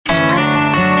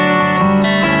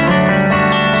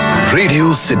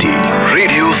Radio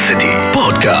city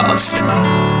podcast.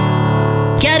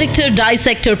 Character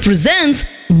Dissector presents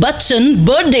Bachchan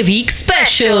birthday week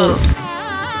special.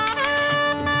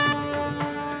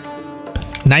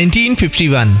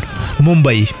 1951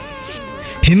 Mumbai.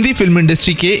 Hindi film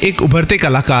industry के एक उभरते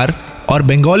कलाकार और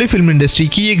बंगाली फिल्म इंडस्ट्री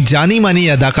की एक जानी मानी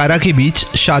अदाकारा के बीच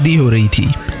शादी हो रही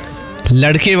थी।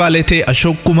 लड़के वाले थे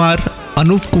अशोक कुमार,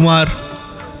 अनूप कुमार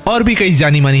और भी कई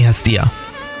जानी मानी हस्तियां।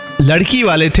 लड़की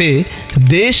वाले थे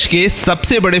देश के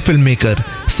सबसे बड़े फिल्म मेकर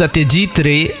सत्यजीत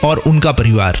रे और उनका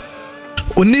परिवार।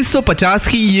 1950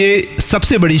 की ये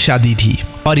सबसे बड़ी शादी थी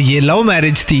और ये लव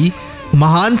मैरिज थी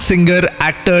महान singer,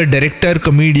 actor, director,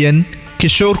 comedian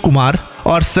Kishore Kumar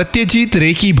और सत्यजीत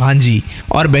रे की भांजी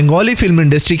और बंगाली फिल्म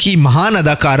इंडस्ट्री की महान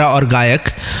अदाकारा और गायक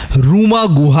रूमा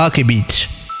गुहा के बीच।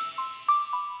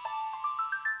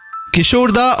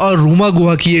 किशोरदा और रूमा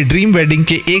गुहा की ये ड्रीम वेडिंग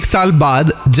के एक साल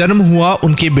बाद जन्म हुआ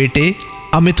उनके बेटे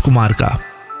अमित कुमार का।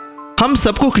 हम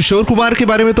सबको किशोर कुमार के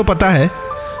बारे में तो पता है,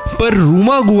 पर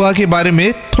रूमा गुहा के बारे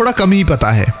में थोड़ा कम ही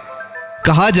पता है।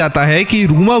 कहा जाता है कि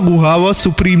Ruma Guha was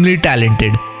supremely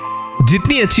talented.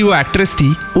 जितनी अच्छी वो एक्ट्रेस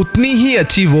थी उतनी ही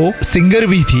अच्छी वो सिंगर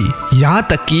भी थी। यहाँ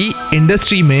तक कि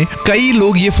इंडस्ट्री में कई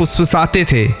लोग ये फुसफुसाते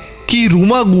थे कि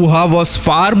Ruma Guha was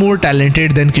far more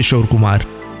talented than Kishore Kumar.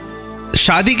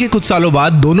 शादी के कुछ सालों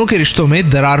बाद दोनों के रिश्तों में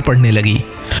दरार पड़ने लगी।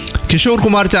 किशोर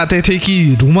कुमार चाहते थे कि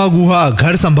रूमा गुहा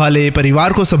घर संभाले,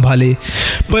 परिवार को संभाले,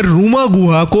 पर रूमा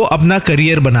गुहा को अपना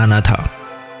करियर बनाना था।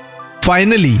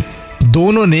 फाइनली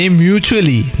दोनों ने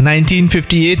म्यूचुअली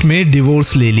 1958 में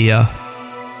डिवोर्स ले लिया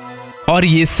और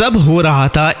ये सब हो रहा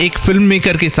था एक फिल्म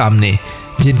मेकर के सामने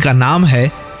जिनका नाम है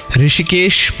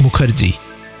ऋषिकेश मुखर्जी।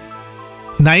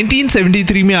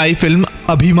 1973 में आई फिल्म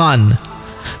अभिमान,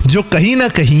 जो कहीं ना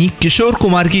कहीं किशोर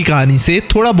कुमार की कहानी से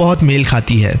थोड़ा बहुत मेल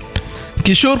खाती है।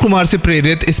 किशोर कुमार से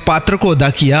प्रेरित इस पात्र को अदा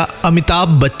किया अमिताभ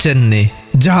बच्चन ने,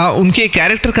 जहां उनके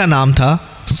कैरेक्टर का नाम था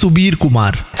Subir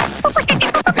Kumar.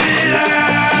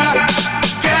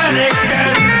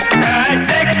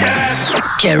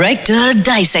 Character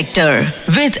dissector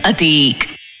with Atiq.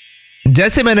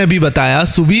 जैसे मैंने अभी बताया,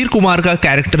 सुबीर कुमार का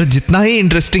कैरेक्टर जितना ही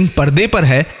इंटरेस्टिंग पर्दे पर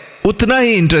है उतना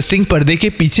ही इंटरेस्टिंग पर्दे के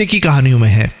पीछे की कहानियों में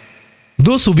है।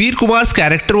 दो Subir Kumars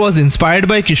character was inspired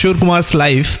by Kishore Kumars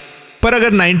life, पर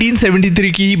अगर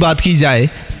 1973 की ही बात की जाए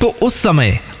तो उस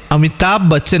समय अमिताभ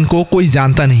बच्चन को कोई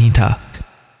जानता नहीं था।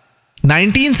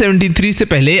 1973 से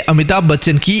पहले अमिताभ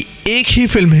बच्चन की एक ही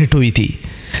फिल्म हिट हुई थी,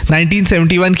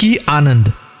 1971 की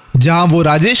आनंद, जहां वो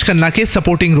राजेश खन्ना के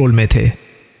सपोर्टिंग रोल में थे।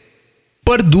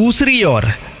 पर दूसरी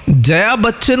ओर Jaya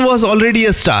Bachchan was already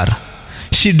a star.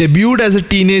 She डेब्यूड as a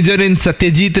teenager in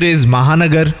Satyajit raise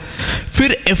महानगर,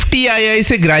 फिर FTII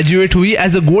से ग्रेजुएट हुई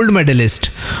एज अ गोल्ड मेडलिस्ट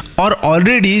और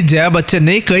ऑलरेडी जया बच्चन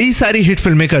ने कई सारी हिट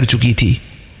फिल्में कर चुकी थी।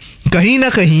 कहीं ना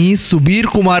कहीं सुबीर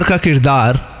कुमार का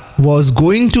किरदार was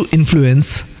going to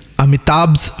influence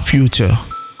Amitabh's future.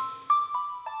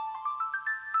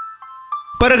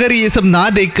 पर अगर ये सब ना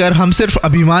देखकर हम सिर्फ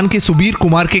अभिमान के सुबीर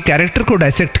कुमार के कैरेक्टर को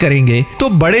डायसेक्ट करेंगे तो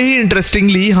बड़े ही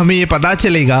इंटरेस्टिंगली हमें ये पता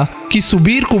चलेगा कि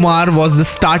Subir Kumar was the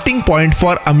starting point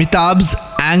for अमिताभ्स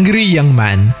angry young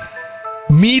man.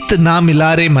 मीत ना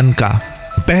मिला रे मन का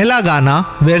पहला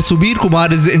गाना, where Subir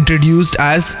Kumar is introduced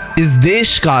as इस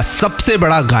देश का सबसे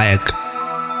बड़ा गायक।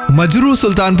 मजरू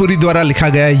सुल्तानपुरी द्वारा लिखा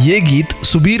गया ये गीत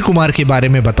सुबीर कुमार के बारे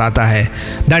में बताता है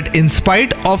that in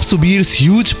spite of Subir's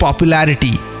huge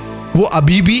popularity वो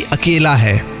अभी भी अकेला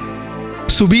है।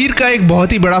 सुबीर का एक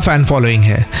बहुत ही बड़ा फैन फॉलोइंग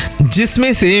है,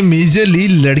 जिसमें से मेजरली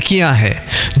लड़कियां हैं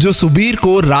जो सुबीर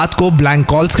को रात को ब्लैंक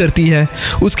कॉल्स करती है,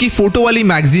 उसकी फोटो वाली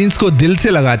मैगजीन्स को दिल से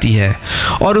लगाती है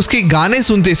और उसके गाने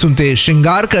सुनते सुनते,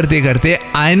 श्रृंगार करते करते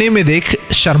आईने में देख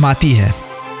शर्माती है।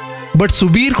 बट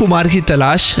सुबीर कुमार की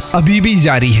तलाश अभी भी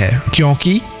जारी है,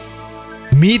 क्योंकि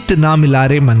मीत ना मिला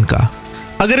रे मन का।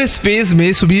 अगर इस फेज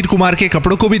में सुबीर कुमार के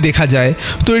कपड़ों को भी देखा जाए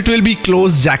तो it will be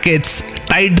close jackets,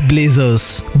 tight blazers.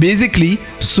 Basically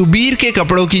Subir के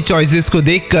कपड़ों की चॉइसेस को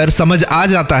देखकर समझ आ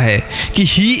जाता है कि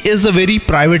he is a very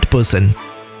private person.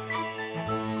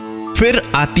 फिर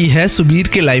आती है सुबीर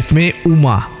के लाइफ में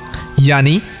उमा,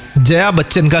 यानी जया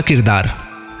बच्चन का किरदार।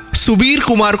 सुबीर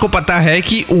कुमार को पता है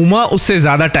कि उमा उससे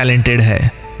ज्यादा टैलेंटेड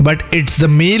है, but it's the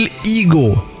male ego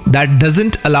that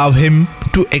doesn't allow him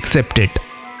to accept it.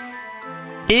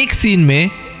 एक सीन में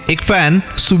एक फैन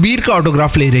सुबीर का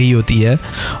ऑटोग्राफ ले रही होती है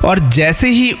और जैसे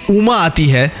ही उमा आती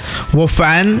है वो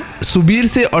फैन सुबीर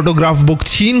से ऑटोग्राफ बुक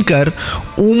छीनकर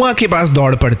उमा के पास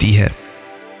दौड़ पड़ती है।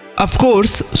 ऑफ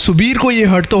कोर्स सुबीर को ये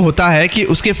हर्ट तो होता है कि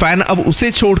उसके फैन अब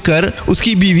उसे छोड़कर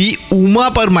उसकी बीवी उमा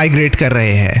पर माइग्रेट कर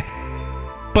रहे हैं,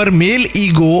 पर मेल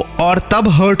ईगो और तब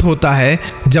हर्ट होता है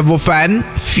जब वो फैन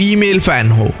फीमेल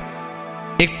फैन हो।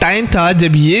 एक टाइम था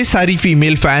जब ये सारी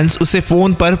फीमेल फैंस उसे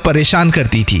फोन पर परेशान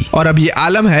करती थी, और अब ये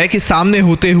आलम है कि सामने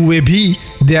होते हुए भी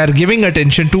they are giving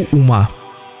attention to Uma.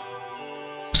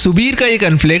 Subir का ये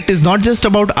conflict is not just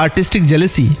about artistic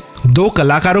jealousy. दो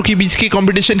कलाकारों के बीच के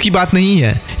कंपटीशन की बात नहीं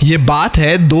है, ये बात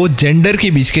है दो जेंडर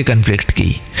के बीच के कन्फ्लिक्ट की,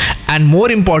 and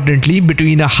more importantly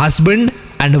between a husband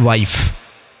and wife.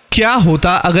 क्या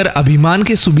होता अगर अभिमान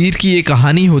के सुबीर की ये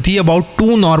कहानी होती about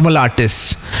two normal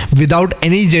artist without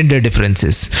any gender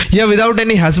differences, या विदाउट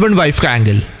एनी हस्बैंड वाइफ का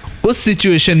एंगल? उस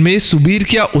सिचुएशन में सुबीर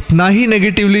क्या उतना ही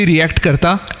नेगेटिवली रिएक्ट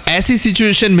करता? ऐसी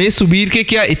सिचुएशन में सुबीर के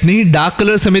क्या इतने ही डार्क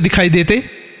कलर्स हमें दिखाई देते?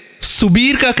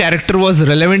 सुबीर का character was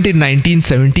relevant in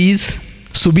 1970s.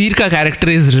 Subir का character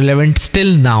is relevant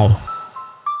still now.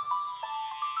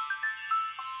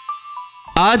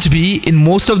 आज भी in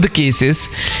most of the cases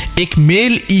एक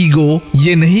मेल ईगो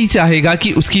ये नहीं चाहेगा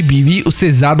कि उसकी बीवी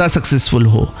उससे ज्यादा सक्सेसफुल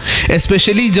हो,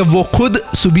 स्पेशली जब वो खुद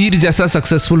सुबीर जैसा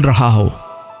सक्सेसफुल रहा हो.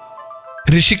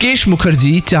 ऋषिकेश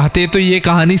मुखर्जी चाहते तो ये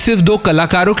कहानी सिर्फ दो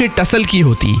कलाकारों के टसल की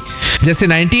होती, जैसे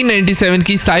 1997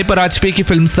 की साई परांजपे की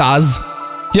फिल्म साज,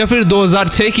 या फिर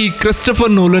 2006 की क्रिस्टोफर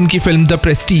नोलन की फिल्म द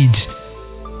प्रेस्टीज.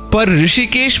 पर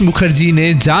ऋषिकेश मुखर्जी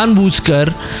ने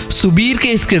जानबूझकर सुबीर के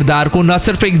इस किरदार को न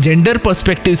सिर्फ एक जेंडर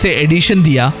पर्सपेक्टिव से एडिशन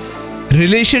दिया,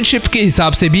 रिलेशनशिप के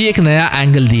हिसाब से भी एक नया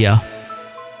एंगल दिया.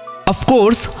 ऑफ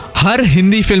कोर्स हर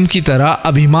हिंदी फिल्म की तरह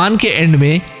अभिमान के एंड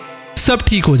में सब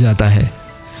ठीक हो जाता है.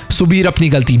 सुबीर अपनी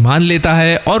गलती मान लेता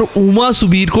है और उमा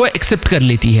सुबीर को एक्सेप्ट कर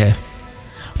लेती है.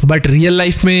 बट रियल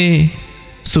लाइफ में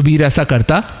सुबीर ऐसा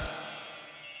करता?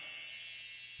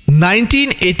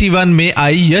 1981 में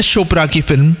आई यश चोपड़ा की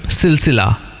फिल्म सिलसिला.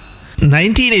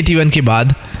 1981 के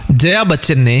बाद जया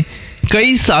बच्चन ने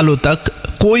कई सालों तक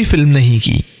कोई फिल्म नहीं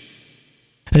की.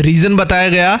 रीजन बताया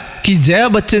गया कि जया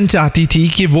बच्चन चाहती थी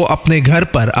कि वो अपने घर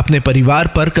पर, अपने परिवार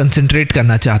पर कंसंट्रेट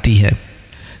करना चाहती है.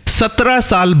 17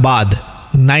 साल बाद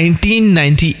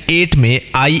 1998 में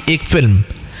आई एक फिल्म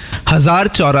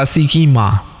 1084 की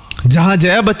मां, जहां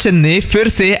जया बच्चन ने फिर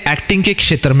से एक्टिंग के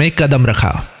क्षेत्र में कदम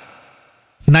रखा.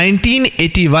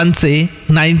 1981 से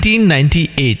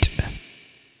 1998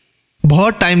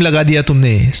 बहुत टाइम लगा दिया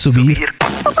तुमने Subir.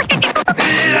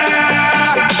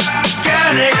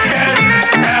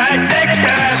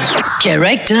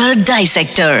 Character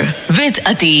dissector with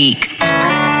Atiq.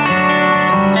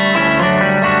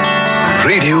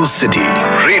 Radio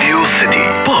city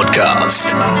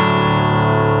podcast.